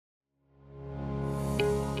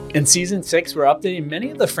In season 6, we're updating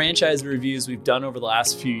many of the franchise reviews we've done over the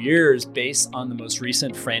last few years based on the most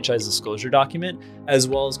recent franchise disclosure document, as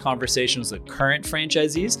well as conversations with current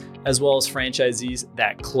franchisees, as well as franchisees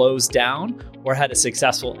that closed down or had a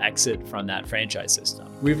successful exit from that franchise system.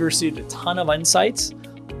 We've received a ton of insights,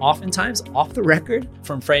 oftentimes off the record,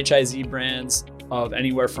 from franchisee brands of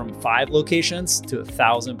anywhere from 5 locations to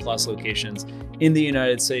 1,000 plus locations in the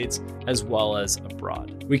United States, as well as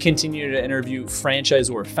abroad. We continue to interview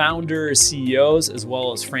franchisor founders, CEOs, as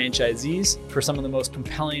well as franchisees for some of the most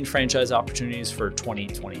compelling franchise opportunities for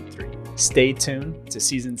 2023. Stay tuned to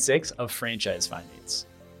season 6 of Franchise Findings.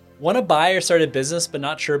 Want to buy or start a business but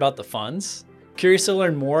not sure about the funds? Curious to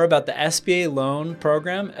learn more about the SBA loan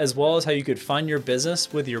program, as well as how you could fund your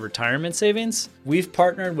business with your retirement savings? We've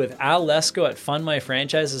partnered with Al Lesko at Fund My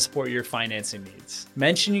Franchise to support your financing needs.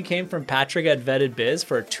 Mention you came from Patrick at Vetted Biz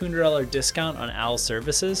for a $200 discount on Al's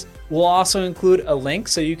services. We'll also include a link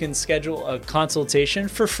so you can schedule a consultation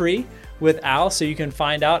for free with Al so you can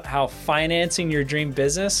find out how financing your dream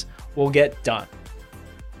business will get done.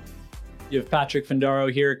 You have Patrick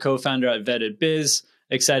Findaro here, co-founder at Vetted Biz.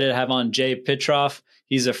 Excited to have on Jay Pitroff.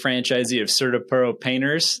 He's a franchisee of CertaPro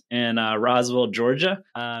Painters in Roswell, Georgia.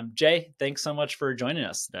 Jay, thanks so much for joining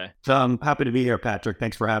us today. I'm happy to be here, Patrick.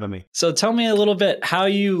 Thanks for having me. So tell me a little bit how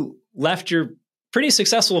you left your pretty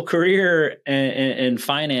successful career in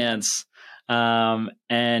finance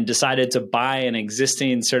and decided to buy an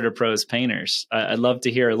existing CertaPro's painters. I'd love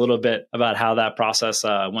to hear a little bit about how that process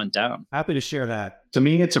went down. Happy to share that. To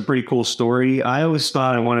me, it's a pretty cool story. I always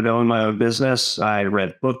thought I wanted to own my own business. I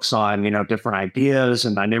read books on, different ideas,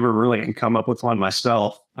 and I never really can come up with one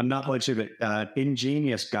myself. I'm not much of an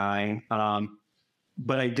ingenious guy,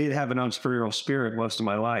 but I did have an entrepreneurial spirit most of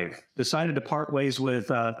my life. Decided to part ways with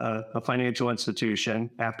a financial institution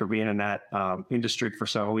after being in that industry for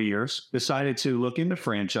several years. Decided to look into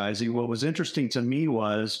franchising. What was interesting to me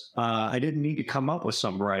was I didn't need to come up with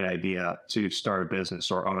some right idea to start a business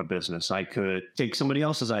or own a business. I could take somebody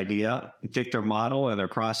else's idea, take their model and their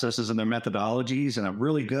processes and their methodologies, and I'm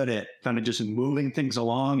really good at kind of just moving things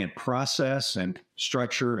along and process and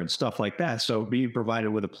structure and stuff like that. So being provided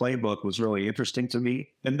with a playbook was really interesting to me.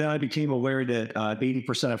 And then I became aware that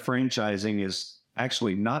 80% of franchising is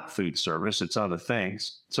actually not food service, it's other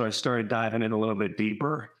things. So I started diving in a little bit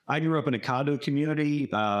deeper. I grew up in a condo community.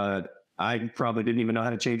 I probably didn't even know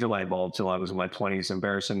how to change a light bulb till I was in my 20s,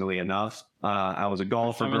 embarrassingly enough. I was a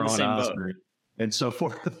golfer growing up and so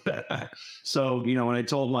forth. So, when I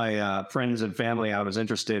told my friends and family I was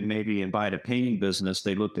interested maybe in buying a painting business,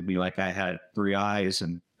 they looked at me like I had 3 eyes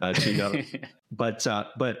and 2 others. But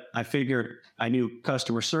I figured I knew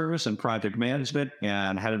customer service and project management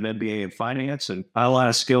and had an MBA in finance and a lot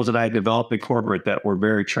of skills that I had developed in corporate that were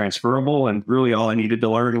very transferable. And really all I needed to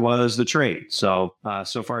learn was the trade. So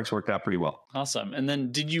far it's worked out pretty well. Awesome. And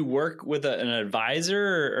then did you work with an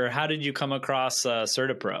advisor or how did you come across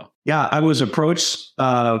CertaPro? Yeah, I was approached.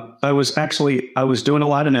 I was doing a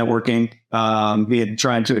lot of networking,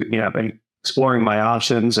 trying to, exploring my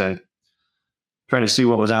options and trying to see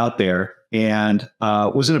what was out there, and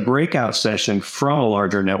was in a breakout session from a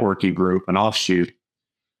larger networking group, an offshoot.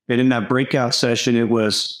 And in that breakout session, it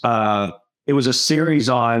was a series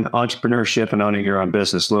on entrepreneurship and owning your own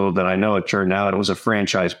business. Little did I know, it turned out it was a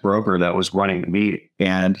franchise broker that was running the meeting,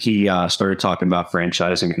 and he started talking about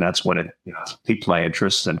franchising, and that's when it piqued my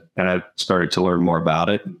interest, and I started to learn more about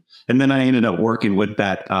it. And then I ended up working with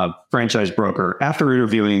that franchise broker after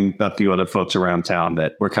interviewing a few other folks around town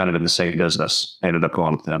that were kind of in the same business. I ended up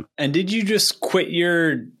going with them. And did you just quit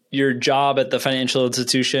your job at the financial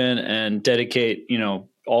institution and dedicate,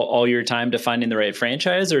 all your time to finding the right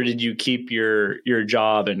franchise, or did you keep your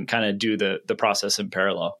job and kind of do the process in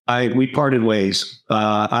parallel? We parted ways.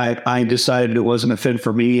 I decided it wasn't a fit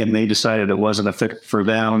for me, and they decided it wasn't a fit for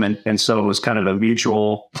them, and so it was kind of a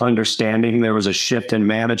mutual understanding. There was a shift in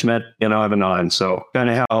management, and so kind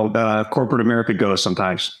of how corporate America goes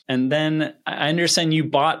sometimes. And then I understand you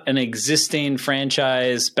bought an existing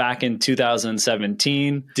franchise back in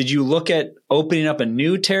 2017. Did you look at opening up a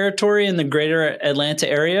new territory in the greater Atlanta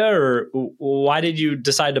area, or why did you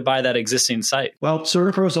decide to buy that existing site? Well,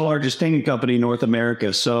 CertaPro is the largest painting company in North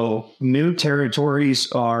America, so new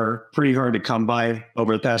territories are pretty hard to come by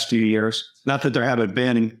over the past few years. Not that there haven't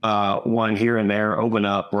been one here and there open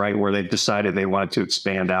up, right, where they've decided they wanted to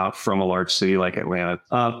expand out from a large city like Atlanta.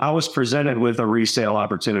 I was presented with a resale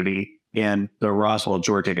opportunity in the Roswell,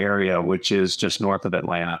 Georgia area, which is just north of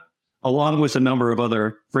Atlanta, along with a number of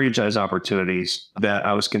other franchise opportunities that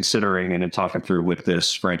I was considering and talking through with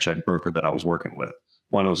this franchise broker that I was working with.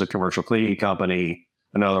 One was a commercial cleaning company.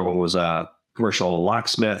 Another one was a commercial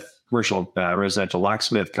locksmith. commercial residential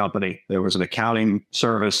locksmith company. There was an accounting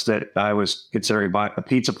service that I was considering buying, a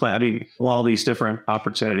pizza plant. I mean, all these different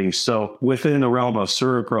opportunities. So within the realm of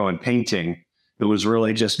CertaPro and painting, it was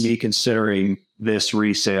really just me considering this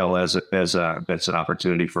resale as an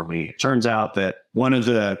opportunity for me. It turns out that one of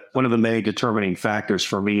the main determining factors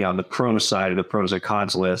for me on the pro side of the pros and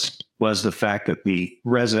cons list was the fact that the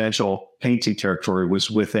residential painting territory was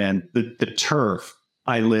within the turf.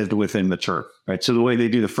 I lived within the turf, right? So the way they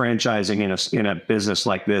do the franchising in a business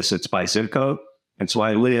like this, it's by zip code. And so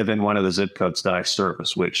I live in one of the zip codes that I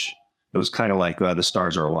service, which it was kind of like the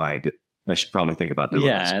stars are aligned. I should probably think about doing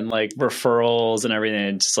this. And like referrals and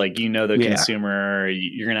everything. It's just like, the consumer,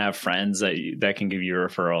 you're going to have friends that can give you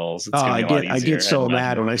referrals. It's gonna be a lot easier. I get so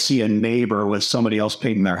mad when I see a neighbor with somebody else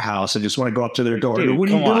painting their house. I just want to go up to their door. Dude, what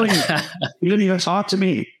are you doing? You didn't even talk to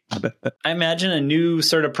me. I imagine a new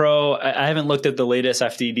CertaPro, I haven't looked at the latest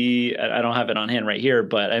FDD. I don't have it on hand right here,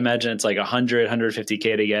 but I imagine it's like 100,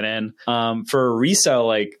 150K to get in. For a resale,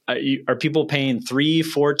 like are people paying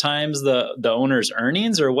 3-4 times the owner's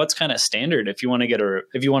earnings, or what's kind of standard if you want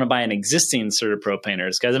to buy an existing CertaPro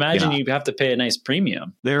painters? Because imagine you have to pay a nice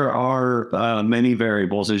premium. There are many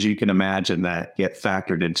variables, as you can imagine, that get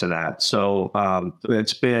factored into that. So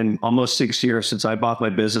it's been almost 6 years since I bought my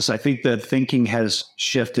business. I think the thinking has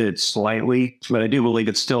shifted slightly, but I do believe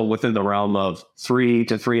it's still within the realm of 3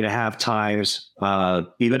 to 3.5 times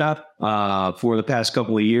EBITDA for the past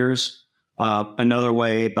couple of years. Another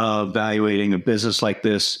way of evaluating a business like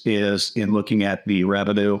this is in looking at the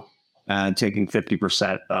revenue and taking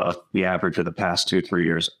 50% of the average of the past 2-3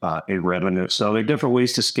 years in revenue. So there are different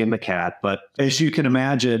ways to skin the cat. But as you can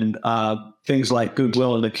imagine, things like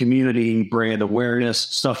goodwill in the community, brand awareness,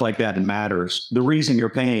 stuff like that matters. The reason you're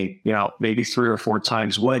paying, maybe 3 or 4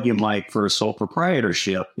 times what you might for a sole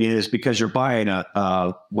proprietorship is because you're buying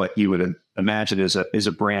what you would imagine is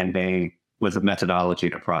a brand name with a methodology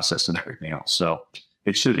to process and everything else. So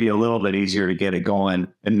it should be a little bit easier to get it going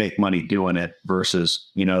and make money doing it versus,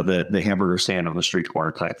 the hamburger stand on the street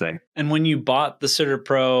corner type thing. And when you bought the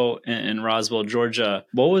CertaPro in Roswell, Georgia,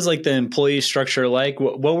 what was like the employee structure like?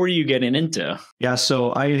 What were you getting into? Yeah, so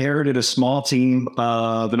I inherited a small team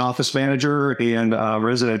of an office manager and a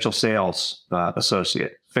residential sales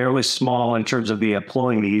associate. Fairly small in terms of the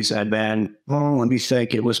employees. And then, let me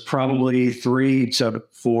think, it was probably 3 to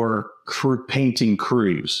 4 painting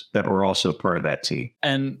crews that were also part of that team.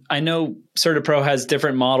 And I know CertaPro has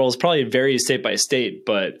different models, probably varies state by state,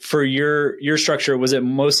 but for your structure, was it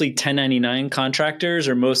mostly 1099 contractors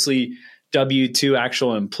or mostly W-2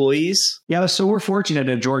 actual employees? Yeah, so we're fortunate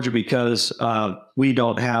in Georgia because we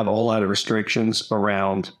don't have a whole lot of restrictions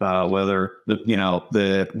around whether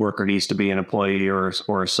the worker needs to be an employee or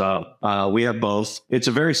a sub. We have both. It's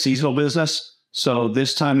a very seasonal business, so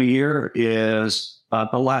this time of year is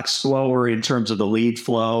a lot slower in terms of the lead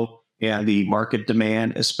flow and the market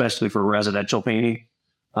demand, especially for residential painting,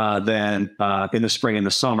 than in the spring and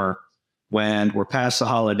the summer. When we're past the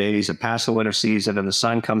holidays and past the winter season and the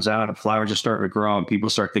sun comes out and flowers are starting to grow and people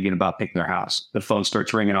start thinking about painting their house, the phone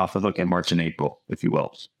starts ringing off the hook in March and April, if you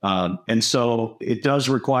will. And so it does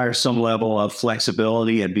require some level of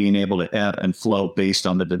flexibility and being able to ebb and flow based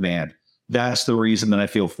on the demand. That's the reason that I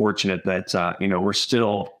feel fortunate that, we're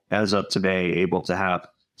still, as of today, able to have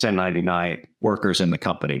 1099 workers in the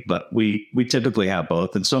company. But we typically have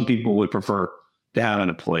both. And some people would prefer to have an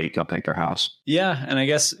employee come paint their house. Yeah. And I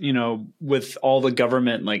guess, with all the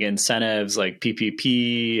government like incentives like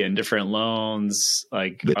PPP and different loans,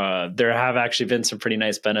 there have actually been some pretty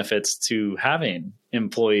nice benefits to having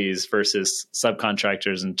employees versus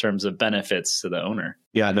subcontractors in terms of benefits to the owner.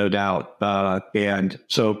 Yeah, no doubt. And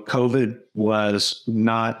so COVID was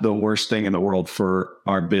not the worst thing in the world for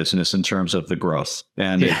our business in terms of the growth.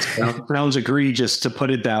 And it sounds egregious to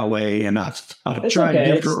put it that way. And I'm trying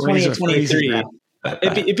to different ways of phrasing that.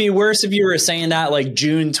 It'd be worse if you were saying that like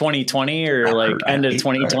June 2020 or like end of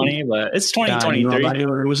 2020, but it's 2023.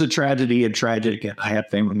 It was a tragedy and tragic. And I had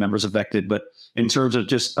family members affected, but in terms of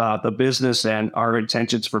just the business and our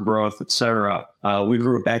intentions for growth, et cetera, we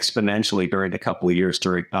grew exponentially during a couple of years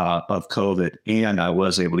of COVID. And I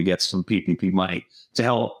was able to get some PPP money to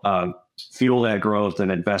help fuel that growth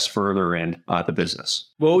and invest further in the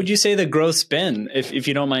business. What would you say the growth's been, if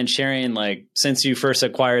you don't mind sharing, like since you first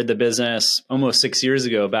acquired the business almost 6 years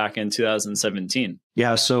ago, back in 2017?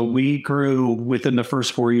 Yeah, so we grew within the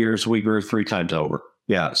first 4 years, we grew 3 times over.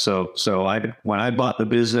 Yeah, so when I bought the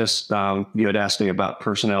business, you had asked me about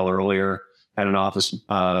personnel earlier. I had an office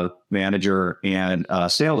manager and a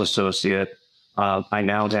sales associate. I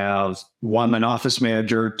now have an office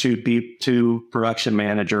manager, 2 production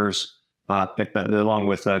managers, along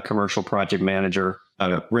with a commercial project manager,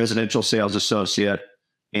 a residential sales associate,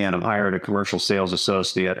 and I'm hiring a commercial sales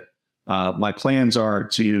associate. My plans are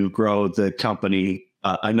to grow the company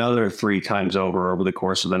another 3 times over the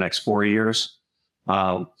course of the next 4 years,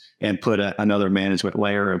 and put another management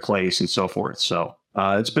layer in place and so forth. So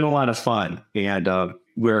it's been a lot of fun, and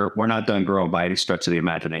we're not done growing by any stretch of the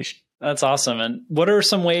imagination. That's awesome. And what are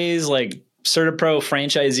some ways like CertaPro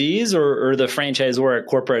franchisees or the franchisor at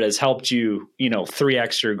corporate has helped you,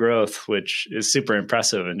 3x your growth, which is super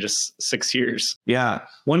impressive in just 6 years? Yeah.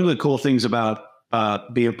 One of the cool things about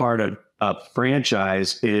being part of a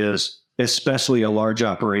franchise is, especially a large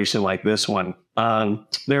operation like this one,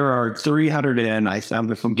 there are 300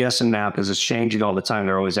 if I'm guessing now because it's changing all the time,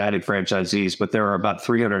 they're always adding franchisees, but there are about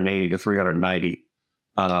 380 to 390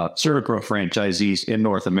 CertaPro franchisees in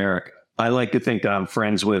North America. I like to think that I'm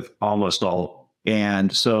friends with almost all.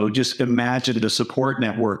 And so just imagine the support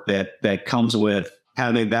network that comes with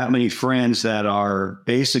having that many friends that are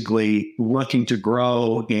basically looking to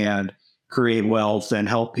grow and create wealth and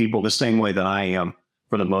help people the same way that I am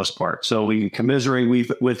for the most part. So we can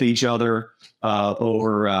commiserate with each other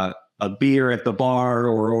over a beer at the bar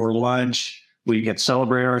or over lunch. We can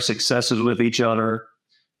celebrate our successes with each other.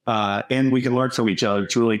 And we can learn from each other.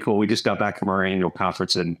 It's really cool. We just got back from our annual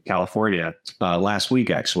conference in California last week,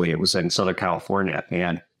 actually. It was in Southern California.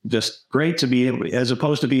 And just great to be able, as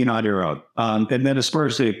opposed to being on your own. And then as far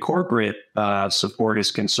as the corporate support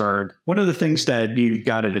is concerned, one of the things that you've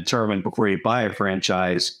got to determine before you buy a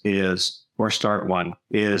franchise or start one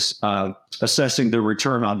is assessing the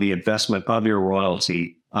return on the investment of your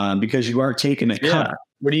royalty, because you are taking a cut.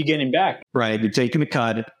 What are you getting back? Right. You're taking a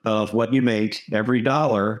cut of what you make every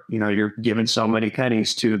dollar. You're giving so many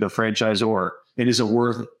pennies to the franchisor. It is a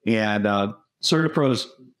worth, and CertaPro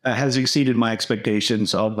has exceeded my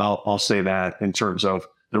expectations. I'll say that in terms of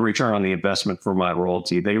the return on the investment for my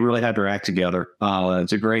royalty. They really had their act together.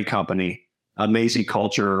 It's a great company, amazing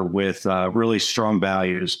culture with really strong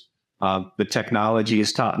values. The technology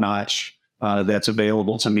is top notch. That's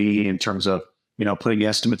available to me in terms of, putting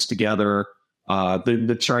estimates together.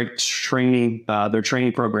 Their training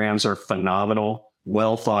programs are phenomenal,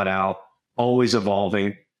 well thought out, always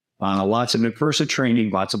evolving. Lots of in-person training,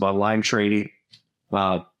 lots of online training,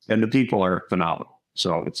 and the people are phenomenal.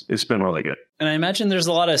 So it's been really good. And I imagine there's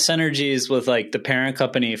a lot of synergies with like the parent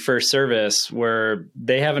company FirstService, where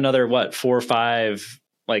they have another 4 or 5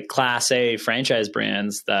 like Class A franchise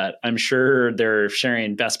brands that I'm sure they're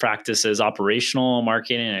sharing best practices, operational,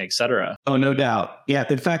 marketing, et cetera. Oh, no doubt. Yeah.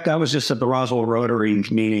 In fact, I was just at the Roswell Rotary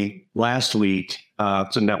meeting last week.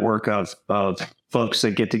 It's a network of folks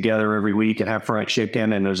that get together every week and have fried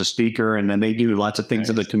chicken, and there's a speaker, and then they do lots of things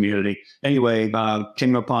in the community. Anyway,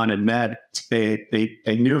 came upon and met a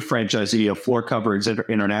new franchisee of Floor Coverings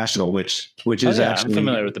International, which is actually, I'm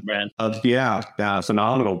familiar with the brand.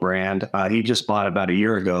 Phenomenal brand. He just bought about a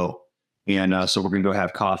year ago, and so we're going to go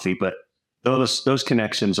have coffee. But those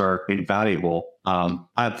connections are invaluable.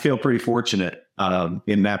 I feel pretty fortunate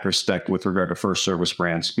in that respect with regard to FirstService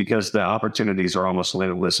brands, because the opportunities are almost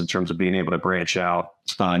limitless in terms of being able to branch out,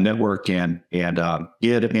 network and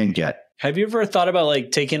get. Have you ever thought about like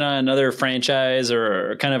taking on another franchise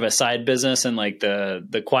or kind of a side business in like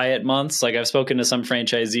the quiet months? Like I've spoken to some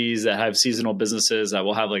franchisees that have seasonal businesses that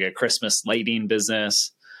will have like a Christmas lighting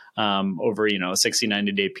business over, a 60,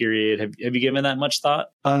 90-day period. Have you given that much thought?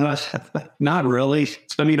 Not really.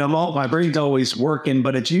 I mean, my brain's always working,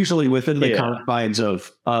 but it's usually within the confines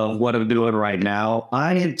of what I'm doing right now.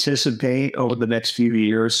 I anticipate over the next few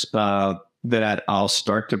years that I'll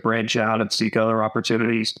start to branch out and seek other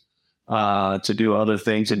opportunities to do other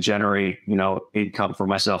things and generate, income for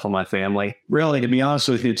myself and my family. Really, to be honest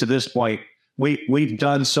with you, to this point, we've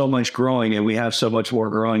done so much growing and we have so much more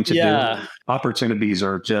growing to do. Opportunities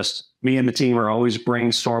are just, me and the team are always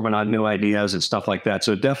brainstorming on new ideas and stuff like that.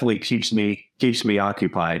 So it definitely keeps me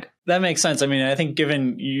occupied. That makes sense. I mean, I think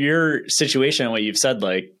given your situation and what you've said,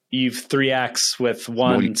 like you've 3X with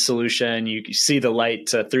one solution, you see the light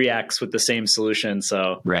to 3X with the same solution.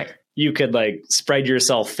 So you could like spread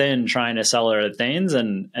yourself thin trying to sell other things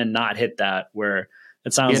and not hit that, where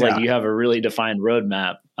it sounds like you have a really defined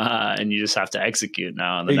roadmap and you just have to execute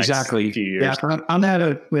now in the next few years. Yeah, on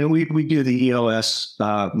that, we do the EOS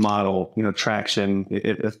model, traction,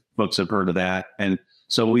 if folks have heard of that. And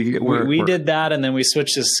so we did that, and then we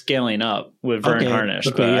switched to scaling up with Vern Harnish.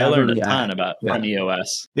 I learned a ton on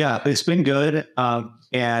EOS. Yeah, it's been good.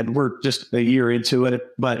 And we're just a year into it.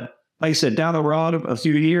 But like I said, down the road, a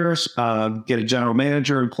few years, get a general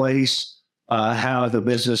manager in place, have the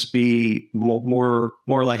business be more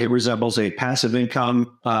like it resembles a passive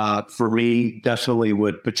income. For me, definitely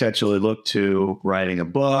would potentially look to writing a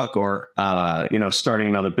book or starting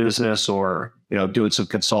another business or doing some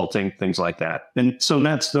consulting, things like that. And so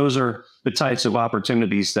those are the types of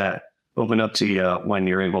opportunities that open up to you when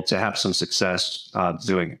you're able to have some success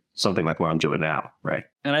doing something like what I'm doing now, right?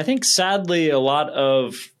 And I think sadly, a lot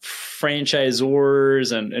of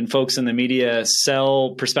franchisors and folks in the media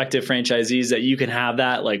sell prospective franchisees that you can have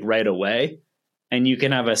that like right away, and you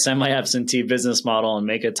can have a semi-absentee business model and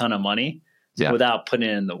make a ton of money without putting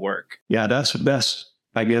in the work. Yeah, that's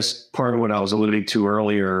I guess part of what I was alluding to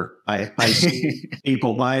earlier. I see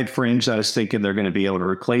people buy franchise thinking they're going to be able to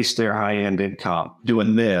replace their high-end income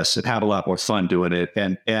doing this and have a lot more fun doing it.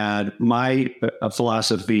 And my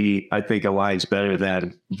philosophy, I think, aligns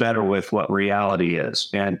better with what reality is.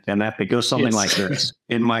 And that it goes something like this.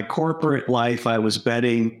 In my corporate life, I was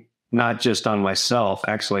betting not just on myself.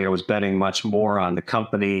 Actually, I was betting much more on the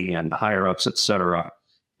company and the higher ups, et cetera.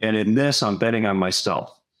 And in this, I'm betting on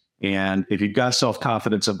myself. And if you've got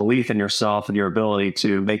self-confidence and belief in yourself and your ability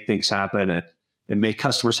to make things happen and make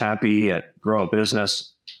customers happy and grow a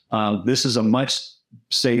business, this is a much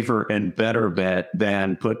safer and better bet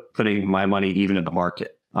than putting my money even in the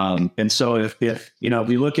market. And so if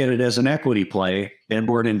you look at it as an equity play and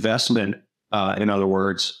or an investment, in other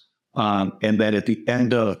words, and that at the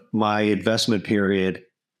end of my investment period,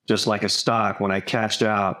 just like a stock, when I cashed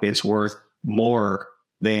out, it's worth more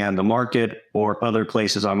than the market or other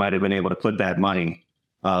places I might have been able to put that money.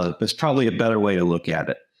 That's probably a better way to look at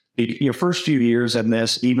it. Your first few years in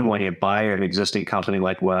this, even when you buy an existing company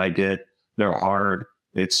like what I did, they're hard.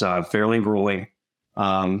 It's fairly grueling.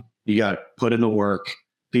 You got to put in the work.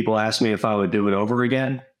 People ask me if I would do it over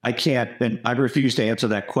again. I can't, and I refuse to answer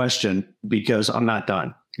that question because I'm not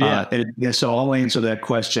done. So I'll answer that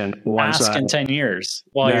question once. Ask in 10 years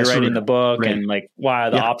while you're writing the book and like, why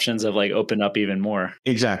the options have like opened up even more.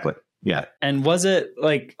 Exactly. Yeah. And was it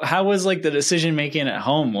like, how was like the decision making at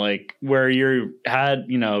home? Like where you had,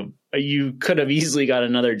 you could have easily got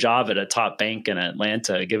another job at a top bank in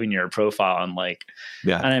Atlanta, given your profile and like,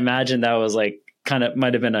 and I imagine that was like kind of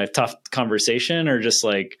might've been a tough conversation or just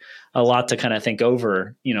like a lot to kind of think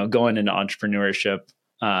over, going into entrepreneurship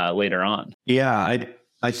later on. Yeah.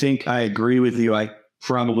 I think I agree with you. I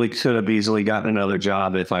probably could have easily gotten another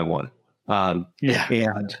job if I wanted. And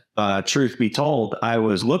truth be told, I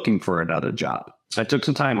was looking for another job. I took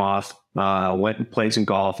some time off, went and played some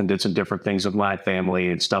golf and did some different things with my family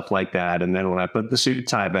and stuff like that. And then when I put the suit and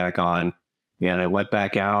tie back on and I went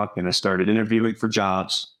back out and I started interviewing for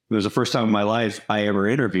jobs, it was the first time in my life I ever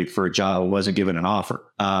interviewed for a job and wasn't given an offer.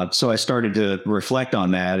 So I started to reflect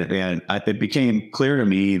on that, and it became clear to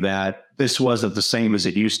me that this wasn't the same as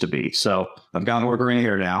it used to be. So I've got work in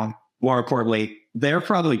here now. More importantly, they're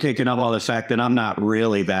probably picking up on the fact that I'm not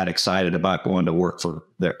really that excited about going to work for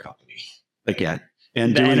their company again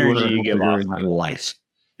and the doing energy what you give off in my life.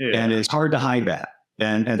 Yeah. And it's hard to hide that.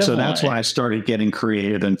 And so that's why I started getting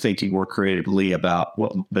creative and thinking more creatively about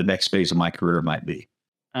what the next phase of my career might be.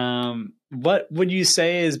 What would you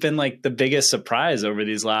say has been like the biggest surprise over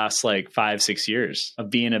these last like 5-6 years of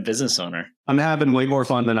being a business owner? I'm having way more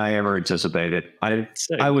fun than I ever anticipated.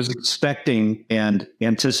 I was expecting and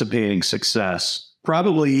anticipating success,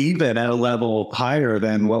 probably even at a level higher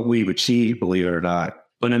than what we've achieved, believe it or not.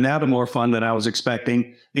 But I'm having more fun than I was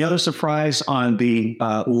expecting. The other surprise on the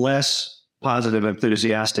less positive,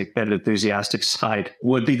 enthusiastic side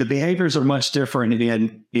would be the behaviors are much different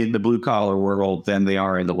in the blue collar world than they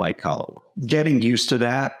are in the white collar world. Getting used to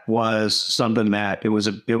that was something that it was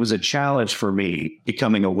a challenge for me,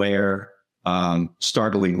 becoming aware,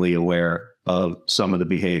 startlingly aware of some of the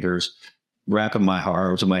behaviors, wrapping my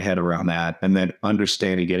arms and my head around that, and then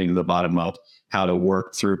understanding, getting to the bottom of how to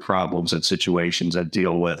work through problems and situations and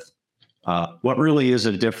deal with what really is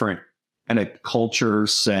a different kind of culture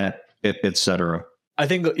set, et cetera. I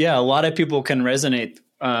think, a lot of people can resonate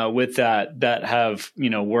with that have,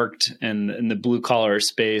 worked in the blue collar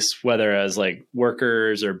space, whether as like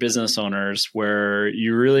workers or business owners, where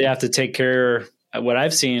you really have to take care, what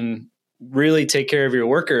I've seen, really take care of your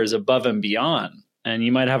workers above and beyond. And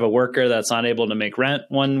you might have a worker that's not able to make rent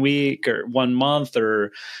 1 week or 1 month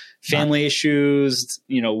or family issues,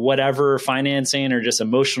 whatever, financing or just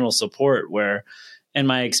emotional support, where in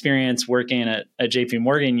my experience working at JP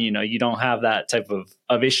Morgan, you don't have that type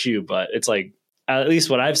of issue, but it's like, at least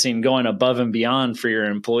what I've seen, going above and beyond for your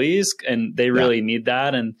employees, and they really need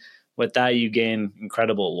that. And with that, you gain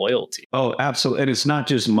incredible loyalty. Oh, absolutely. And it's not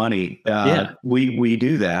just money. We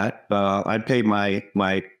do that. I pay my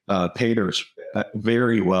painters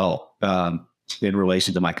very well. in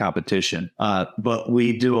relation to my competition. But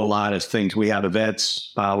we do a lot of things. We have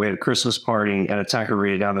events. We had a Christmas party at a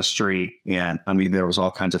taqueria down the street. And I mean, there was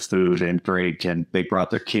all kinds of food and drink, and they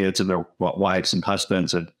brought their kids and their wives and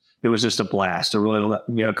husbands. And it was just a blast to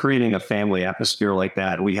really, creating a family atmosphere like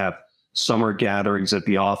that. We have summer gatherings at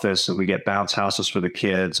the office, and we get bounce houses for the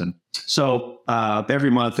kids. And so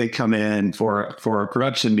every month they come in for a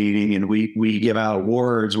production meeting, and we give out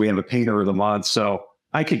awards. We have a painter of the month. So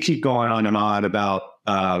I could keep going on and on about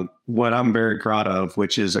what I'm very proud of,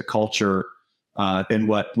 which is a culture and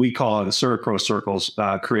what we call in the CertaPro circles,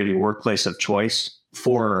 creating a workplace of choice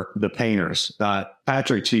for the painters.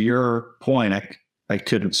 Patrick, to your point, I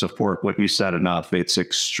couldn't support what you said enough. It's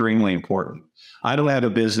extremely important. I don't have a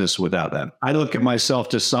business without them. I look at myself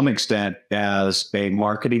to some extent as a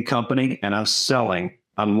marketing company, and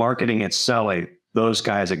I'm marketing and selling those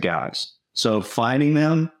guys and gals. So finding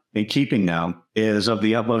them and keeping them is of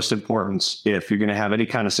the utmost importance if you're going to have any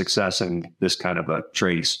kind of success in this kind of a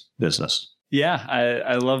trades business. Yeah,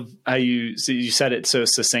 I love how you said it so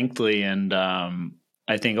succinctly. And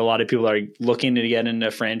I think a lot of people are looking to get into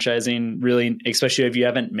franchising, really, especially if you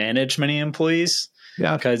haven't managed many employees.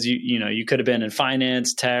 Yeah, because you could have been in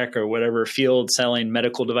finance, tech, or whatever field selling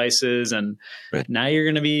medical devices, and now you're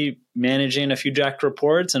going to be managing a few direct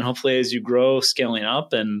reports, and hopefully as you grow, scaling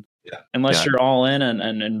up. And unless you're all in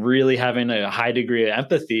and really having a high degree of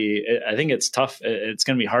empathy, I think it's tough. It's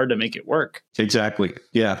going to be hard to make it work. Exactly.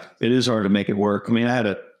 Yeah, it is hard to make it work. I mean, I had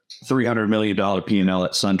a $300 million P&L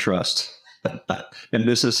at SunTrust, and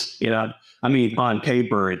this is, on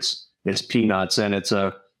paper it's peanuts, and it's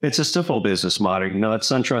a simple business model. At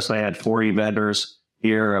SunTrust, I had 40 vendors.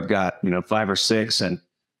 Here, I've got, 5 or 6, and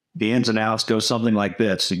the ins and outs go something like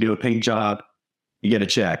this. You do a paint job, you get a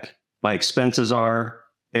check. My expenses are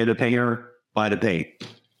pay the painter, buy the paint.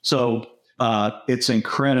 So it's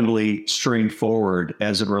incredibly straightforward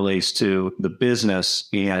as it relates to the business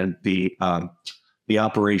and the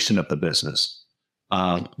operation of the business.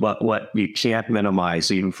 But what you can't minimize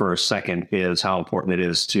even for a second is how important it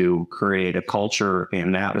is to create a culture and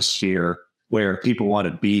an atmosphere where people want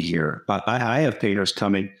to be here. I have painters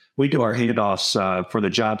coming. We do our handoffs for the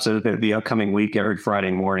jobs of the upcoming week every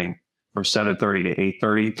Friday morning from 7:30 to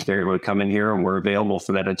 8:30. They would come in here, and we're available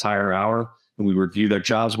for that entire hour. And we review their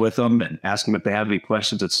jobs with them and ask them if they have any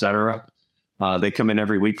questions, et cetera. They come in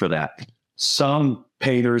every week for that. Some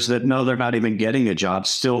painters that know they're not even getting a job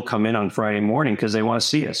still come in on Friday morning because they want to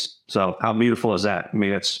see us. So how beautiful is that? I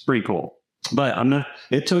mean, it's pretty cool. But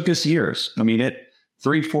it took us years. I mean,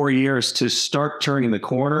 3-4 years to start turning the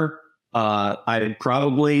corner. I'm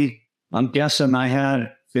guessing I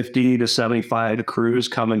had 50 to 75 crews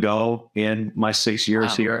come and go in my 6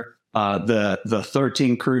 years here. The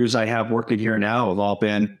 13 crews I have working here now have all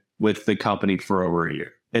been with the company for over a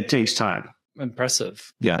year. It takes time.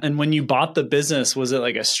 Impressive. Yeah. And when you bought the business, was it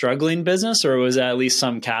like a struggling business, or was it at least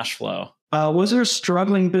some cash flow? Was there a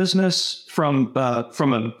struggling business from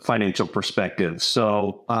a financial perspective?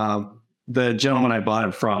 So the gentleman I bought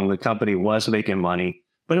it from, the company was making money,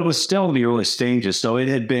 but it was still in the early stages. So it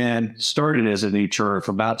had been started as an e-tour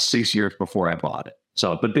for about 6 years before I bought it.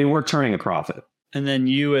 So, but they were turning a profit. And then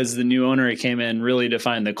you, as the new owner, came in, really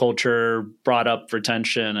defined the culture, brought up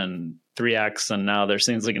retention and 3X, and now there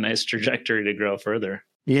seems like a nice trajectory to grow further.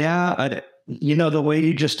 Yeah. The way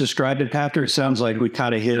you just described it, Patrick, it sounds like we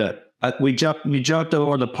kind of hit we jumped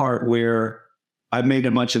over the part where I made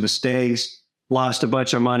a bunch of mistakes, lost a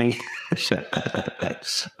bunch of money.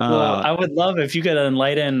 Well, I would love if you could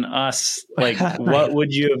enlighten us, like, what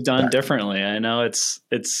would you have done differently? I know it's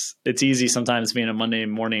easy sometimes being a Monday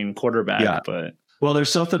morning quarterback, but. Well,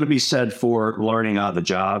 there's something to be said for learning on the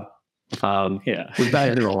job. We've got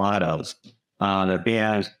to do a lot of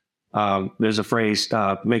there's a phrase,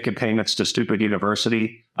 making payments to stupid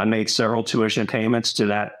university. I made several tuition payments to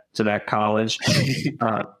that college,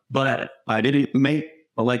 but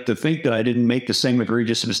I like to think that I didn't make the same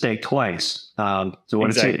egregious mistake twice. So when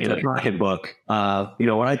it's in the pocketbook,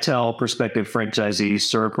 when I tell prospective franchisees,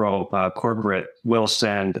 CertaPro corporate will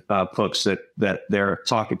send folks that they're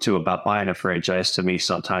talking to about buying a franchise to me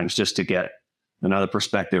sometimes just to get another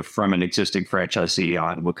perspective from an existing franchisee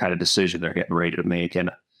on what kind of decision they're getting ready to make. And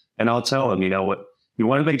I'll tell them, what you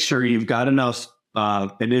want to make sure you've got enough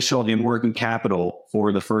initial and working capital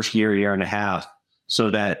for the first year and a half, so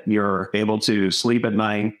that you're able to sleep at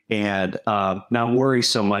night and not worry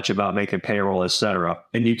so much about making payroll, et cetera.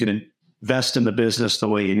 And you can invest in the business the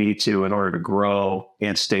way you need to in order to grow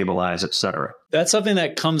and stabilize, et cetera. That's something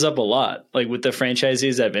that comes up a lot, like with the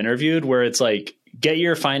franchisees I've interviewed, where it's like, get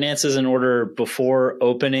your finances in order before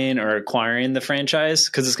opening or acquiring the franchise,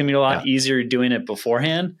 because it's going to be a lot easier doing it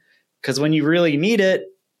beforehand. Because when you really need it,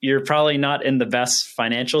 you're probably not in the best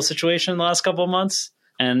financial situation the last couple of months.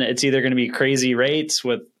 And it's either going to be crazy rates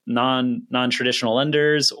with non-traditional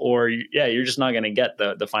lenders, or you're just not going to get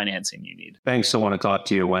the financing you need. Banks don't want to talk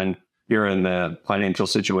to you when you're in the financial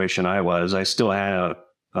situation I was. I still had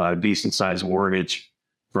a decent sized mortgage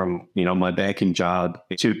from, my banking job,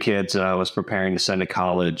 2 kids that I was preparing to send to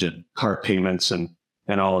college, and car payments and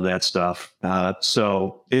all of that stuff.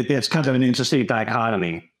 So it's kind of an interesting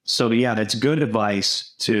dichotomy. So it's good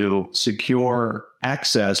advice to secure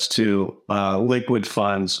access to liquid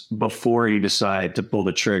funds before you decide to pull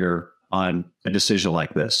the trigger on a decision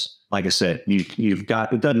like this. Like I said, you've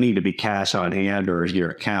got, it doesn't need to be cash on hand or your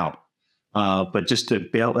account, but just the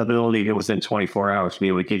ability to, within 24 hours, be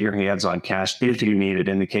able to get your hands on cash if you need it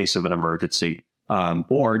in the case of an emergency,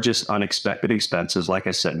 or just unexpected expenses. Like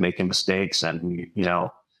I said, making mistakes, and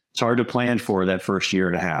it's hard to plan for that first year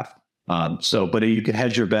and a half. But you can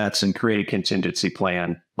hedge your bets and create a contingency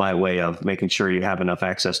plan by way of making sure you have enough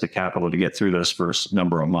access to capital to get through those first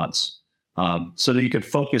number of months. So that you can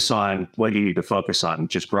focus on what you need to focus on,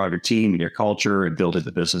 just grow your team and your culture and building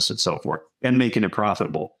the business and so forth, and making it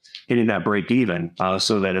profitable, hitting that break even,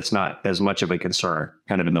 so that it's not as much of a concern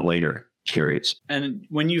kind of in the later periods. And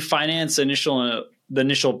when you finance the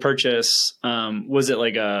initial purchase, was it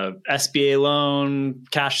like a SBA loan,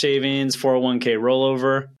 cash savings, 401k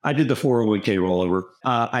rollover? I did the 401k rollover.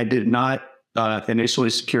 I did not initially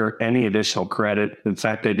secure any additional credit. In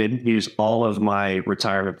fact, I didn't use all of my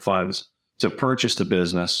retirement funds to purchase the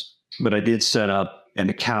business, but I did set up an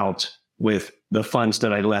account with the funds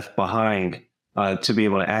that I left behind to be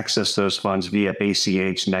able to access those funds via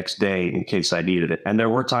ACH next day in case I needed it. And there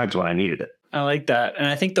were times when I needed it. I like that. And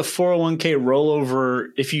I think the 401k rollover,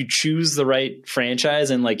 if you choose the right franchise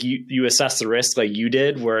and like you assess the risk like you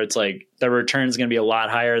did, where it's like the return is going to be a lot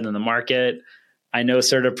higher than the market. I know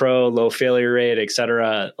CertaPro, low failure rate, et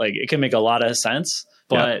cetera, like it can make a lot of sense.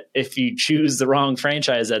 But if you choose the wrong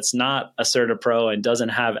franchise that's not a CertaPro and doesn't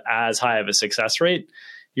have as high of a success rate,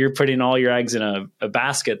 you're putting all your eggs in a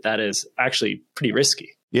basket that is actually pretty risky.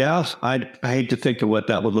 Yeah, I hate to think of what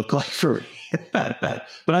that would look like for me. But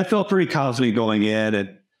I felt pretty confident going in,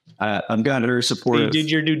 and I'm got very supportive. You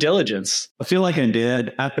did your due diligence. I feel like I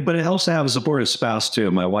did, but it helps to have a supportive spouse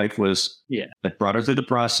too. My wife I brought her through the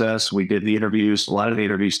process. We did the interviews, a lot of the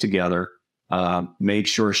interviews together. Made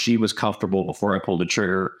sure she was comfortable before I pulled the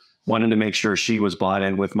trigger. Wanted to make sure she was bought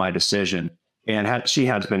in with my decision, and she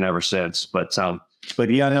has been ever since. But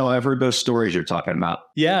no, I've heard those stories you're talking about.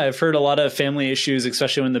 Yeah, I've heard a lot of family issues,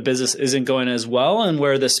 especially when the business isn't going as well, and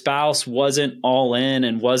where the spouse wasn't all in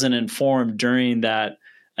and wasn't informed during that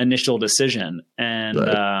initial decision, and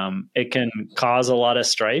it can cause a lot of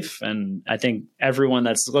strife. And I think everyone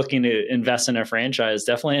that's looking to invest in a franchise,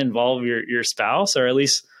 definitely involve your spouse, or at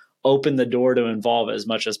least open the door to involve as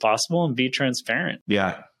much as possible and be transparent.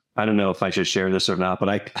 Yeah. I don't know if I should share this or not,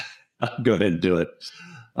 but I'll go ahead and do it.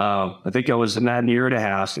 I think I was in that year and a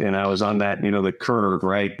half, and I was on that, the curve,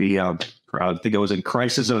 right? I think I was in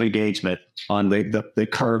crisis of engagement on the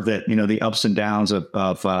curve that, the ups and downs of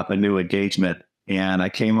a new engagement. And I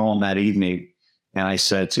came home that evening and I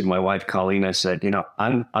said to my wife, Colleen, I said,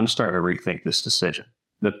 I'm starting to rethink this decision.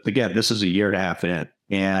 Again, this is a year and a half in,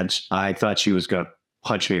 and I thought she was going to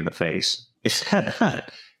punch me in the face.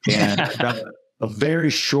 And a very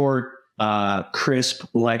short, crisp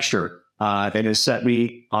lecture that has set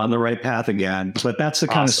me on the right path again. But that's the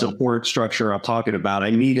kind of support structure I'm talking about.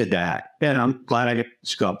 I needed that. And I'm glad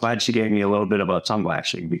she gave me a little bit of a tongue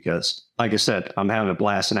lashing, because like I said, I'm having a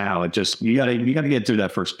blast now. It just, you gotta get through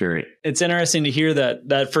that first period. It's interesting to hear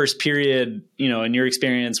that first period, in your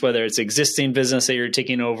experience, whether it's existing business that you're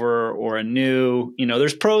taking over or a new,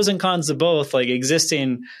 there's pros and cons to both. Like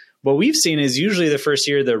existing, what we've seen is usually the first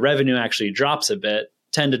year, the revenue actually drops a bit,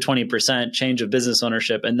 10 to 20% change of business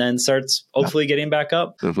ownership, and then starts hopefully getting back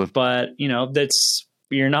up. But,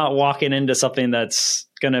 you're not walking into something that's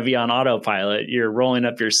going to be on autopilot. You're rolling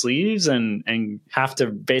up your sleeves and have to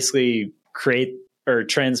basically create or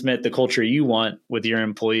transmit the culture you want with your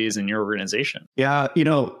employees and your organization. Yeah.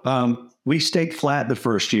 We stayed flat the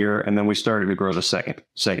first year, and then we started to grow the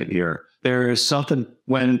second year. There is something,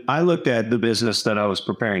 when I looked at the business that I was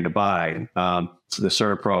preparing to buy, the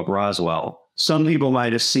CertaPro of Roswell, some people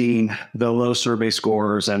might have seen the low survey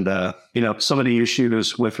scores and some of the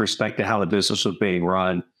issues with respect to how the business was being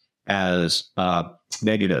run as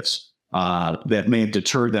negatives that may have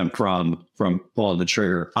deterred them from pulling the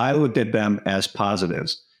trigger. I looked at them as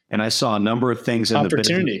positives, and I saw a number of things in the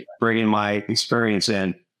business. Bringing my experience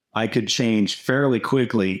in, I could change fairly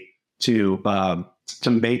quickly to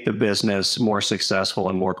make the business more successful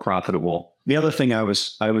and more profitable. the other thing I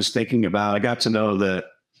was thinking about, I got to know the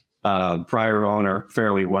prior owner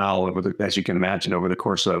fairly well, as you can imagine, over the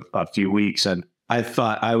course of a few weeks. And I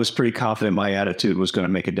thought I was pretty confident my attitude was going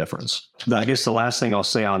to make a difference. I guess the last thing I'll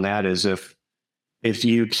say on that is if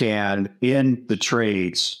you can, in the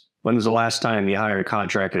trades, when was the last time you hired a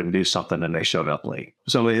contractor to do something and they showed up late?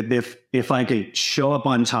 So if I could show up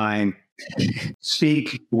on time,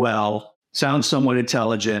 speak well, sound somewhat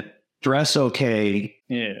intelligent, dress okay,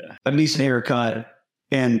 at least a haircut,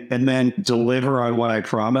 and then deliver on what I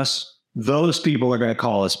promise, those people are going to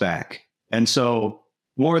call us back. And so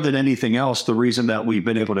more than anything else, the reason that we've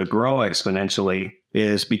been able to grow exponentially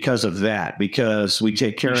is because of that, because we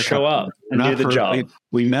take care of show up and do the job.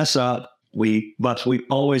 We mess up, but we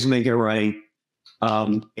always make it right.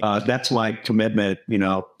 That's my commitment,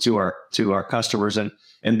 to our customers, and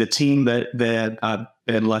the team that I've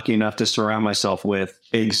been lucky enough to surround myself with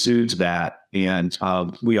exudes that. And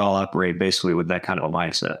we all operate basically with that kind of a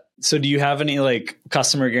mindset. So do you have any like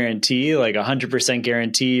customer guarantee, like 100%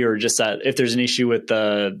 guarantee, or just that if there's an issue with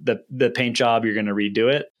the paint job, you're going to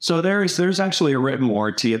redo it? So there's actually a written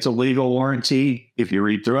warranty. It's a legal warranty. If you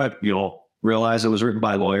read through it, you'll realize it was written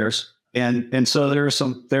by lawyers. And so there's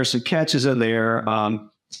some catches in there.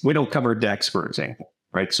 We don't cover decks, for example,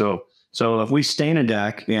 right? So if we stain a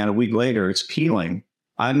deck and a week later it's peeling,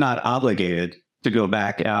 I'm not obligated to go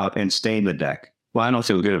back out and stain the deck. Well, I don't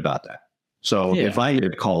feel good about that. So if I get a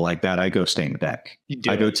call like that, I go stain the deck.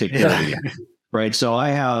 I go take care of it. Right. So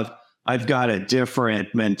I've got a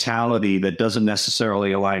different mentality that doesn't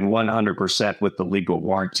necessarily align 100% with the legal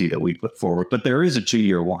warranty that we put forward. But there is a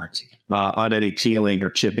 2-year warranty on any peeling or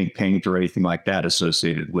chipping paint or anything like that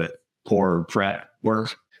associated with pour prep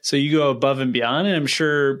work. So you go above and beyond, and I'm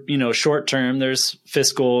sure, short term, there's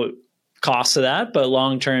fiscal costs of that, but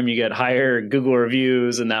long term, you get higher Google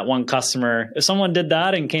reviews and that one customer. If someone did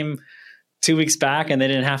that and came 2 weeks back and they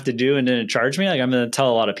didn't have to do and didn't charge me, like I'm going to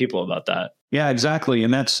tell a lot of people about that. Yeah, exactly.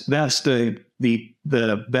 And that's the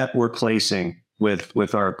bet we're placing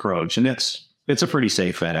with our approach. And it's a pretty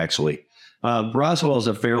safe bet, actually. Roswell is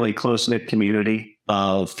a fairly close-knit community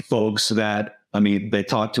of folks that, they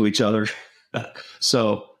talk to each other.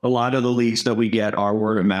 So a lot of the leads that we get are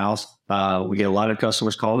word of mouth. We get a lot of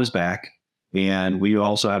customers calling us back. And we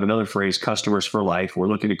also have another phrase, customers for life. We're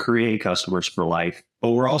looking to create customers for life, but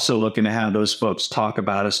we're also looking to have those folks talk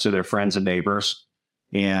about us to their friends and neighbors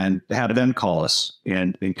and have them call us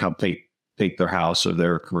and come take their house or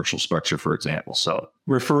their commercial structure, for example. So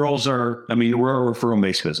referrals we're a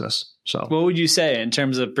referral-based business. So what would you say in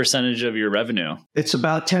terms of percentage of your revenue? It's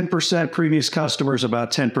about 10% previous customers,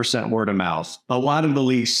 about 10% word of mouth. A lot of the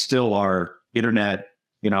leads still are internet,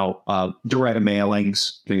 direct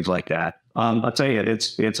mailings, things like that. I'll tell you,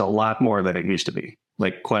 it's a lot more than it used to be,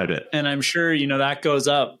 like quite a bit. And I'm sure, that goes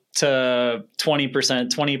up to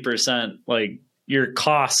 20%, like your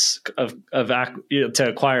costs to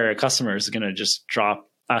acquire a customer is going to just drop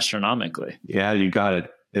astronomically. Yeah, you got it.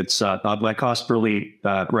 It's my cost per lead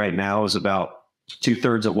right now is about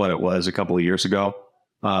 2/3 of what it was a couple of years ago.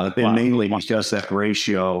 And mainly because that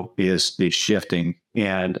ratio is shifting.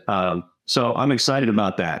 And so I'm excited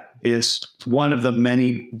about that. It's one of the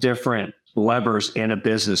many different levers in a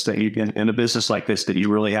business in a business like this that you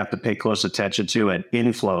really have to pay close attention to and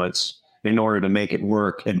influence in order to make it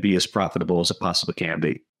work and be as profitable as it possibly can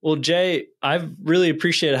be. Well, Jay, I've really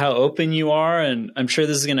appreciated how open you are, and I'm sure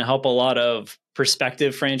this is going to help a lot of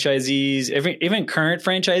prospective franchisees, even current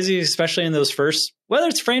franchisees, especially in those first, whether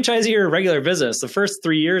it's franchisee or regular business, the first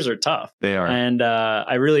 3 years are tough. They are. And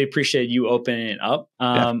I really appreciate you opening it up.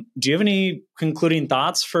 Do you have any concluding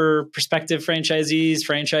thoughts for prospective franchisees?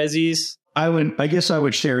 I guess I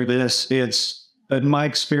would share this. It's in my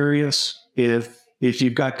experience, if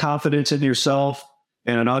you've got confidence in yourself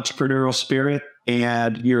and an entrepreneurial spirit,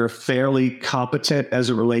 and you're fairly competent as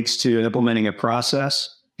it relates to implementing a process,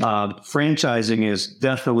 franchising is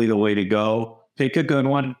definitely the way to go. Pick a good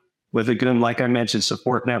one with a good, like I mentioned,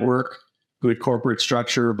 support network, good corporate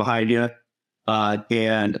structure behind you,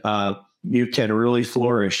 and you can really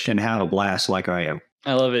flourish and have a blast like I am.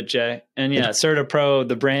 I love it, Jay. And yeah, CertaPro,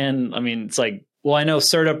 the brand, it's like, well, I know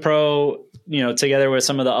CertaPro, together with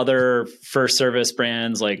some of the other first service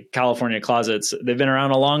brands like California Closets, they've been around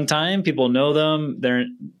a long time. People know them. They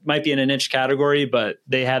might be in a niche category, but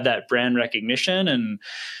they have that brand recognition. And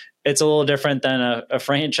it's a little different than a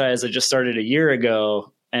franchise that just started a year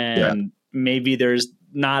ago. And maybe there's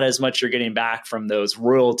not as much you're getting back from those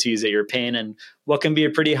royalties that you're paying, and what can be a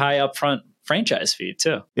pretty high upfront franchise fee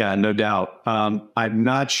too. Yeah, no doubt. I'm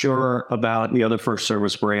not sure about the other first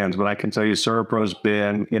service brands, but I can tell you CertaPro's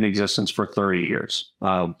been in existence for 30 years.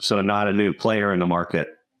 So not a new player in the market.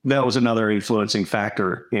 that was another influencing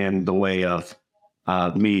factor in the way of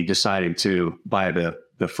me deciding to buy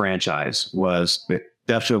the franchise. Was it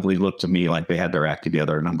definitely looked to me like they had their act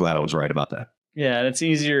together, and I'm glad I was right about that. Yeah, and it's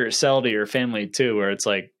easier to sell to your family too, where it's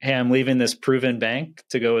like, hey, I'm leaving this proven bank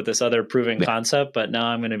to go with this other proven concept, but now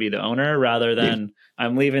I'm going to be the owner, rather than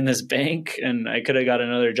I'm leaving this bank and I could have got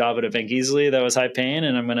another job at a bank easily that was high paying,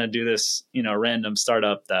 and I'm going to do this, random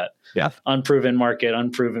startup that unproven market,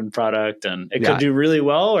 unproven product, and it could do really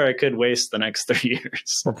well, or it could waste the next 3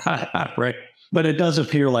 years. Right. But it does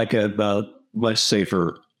appear like a much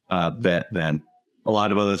safer bet than a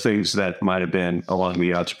lot of other things that might have been along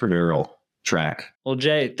the entrepreneurial track. Well,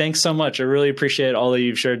 Jay, thanks so much. I really appreciate all that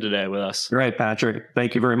you've shared today with us. Great, Patrick.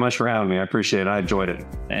 Thank you very much for having me. I appreciate it. I enjoyed it.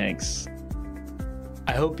 Thanks.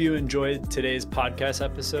 I hope you enjoyed today's podcast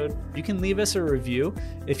episode. You can leave us a review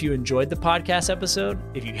if you enjoyed the podcast episode.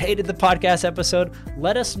 If you hated the podcast episode,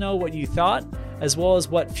 let us know what you thought, as well as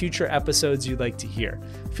what future episodes you'd like to hear.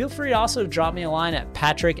 Feel free to also drop me a line at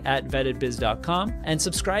patrick@vettedbiz.com, and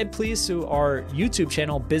subscribe please to our YouTube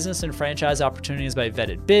channel, Business and Franchise Opportunities by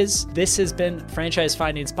Vetted Biz. This has been Franchise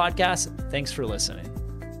Findings Podcast. Thanks for listening.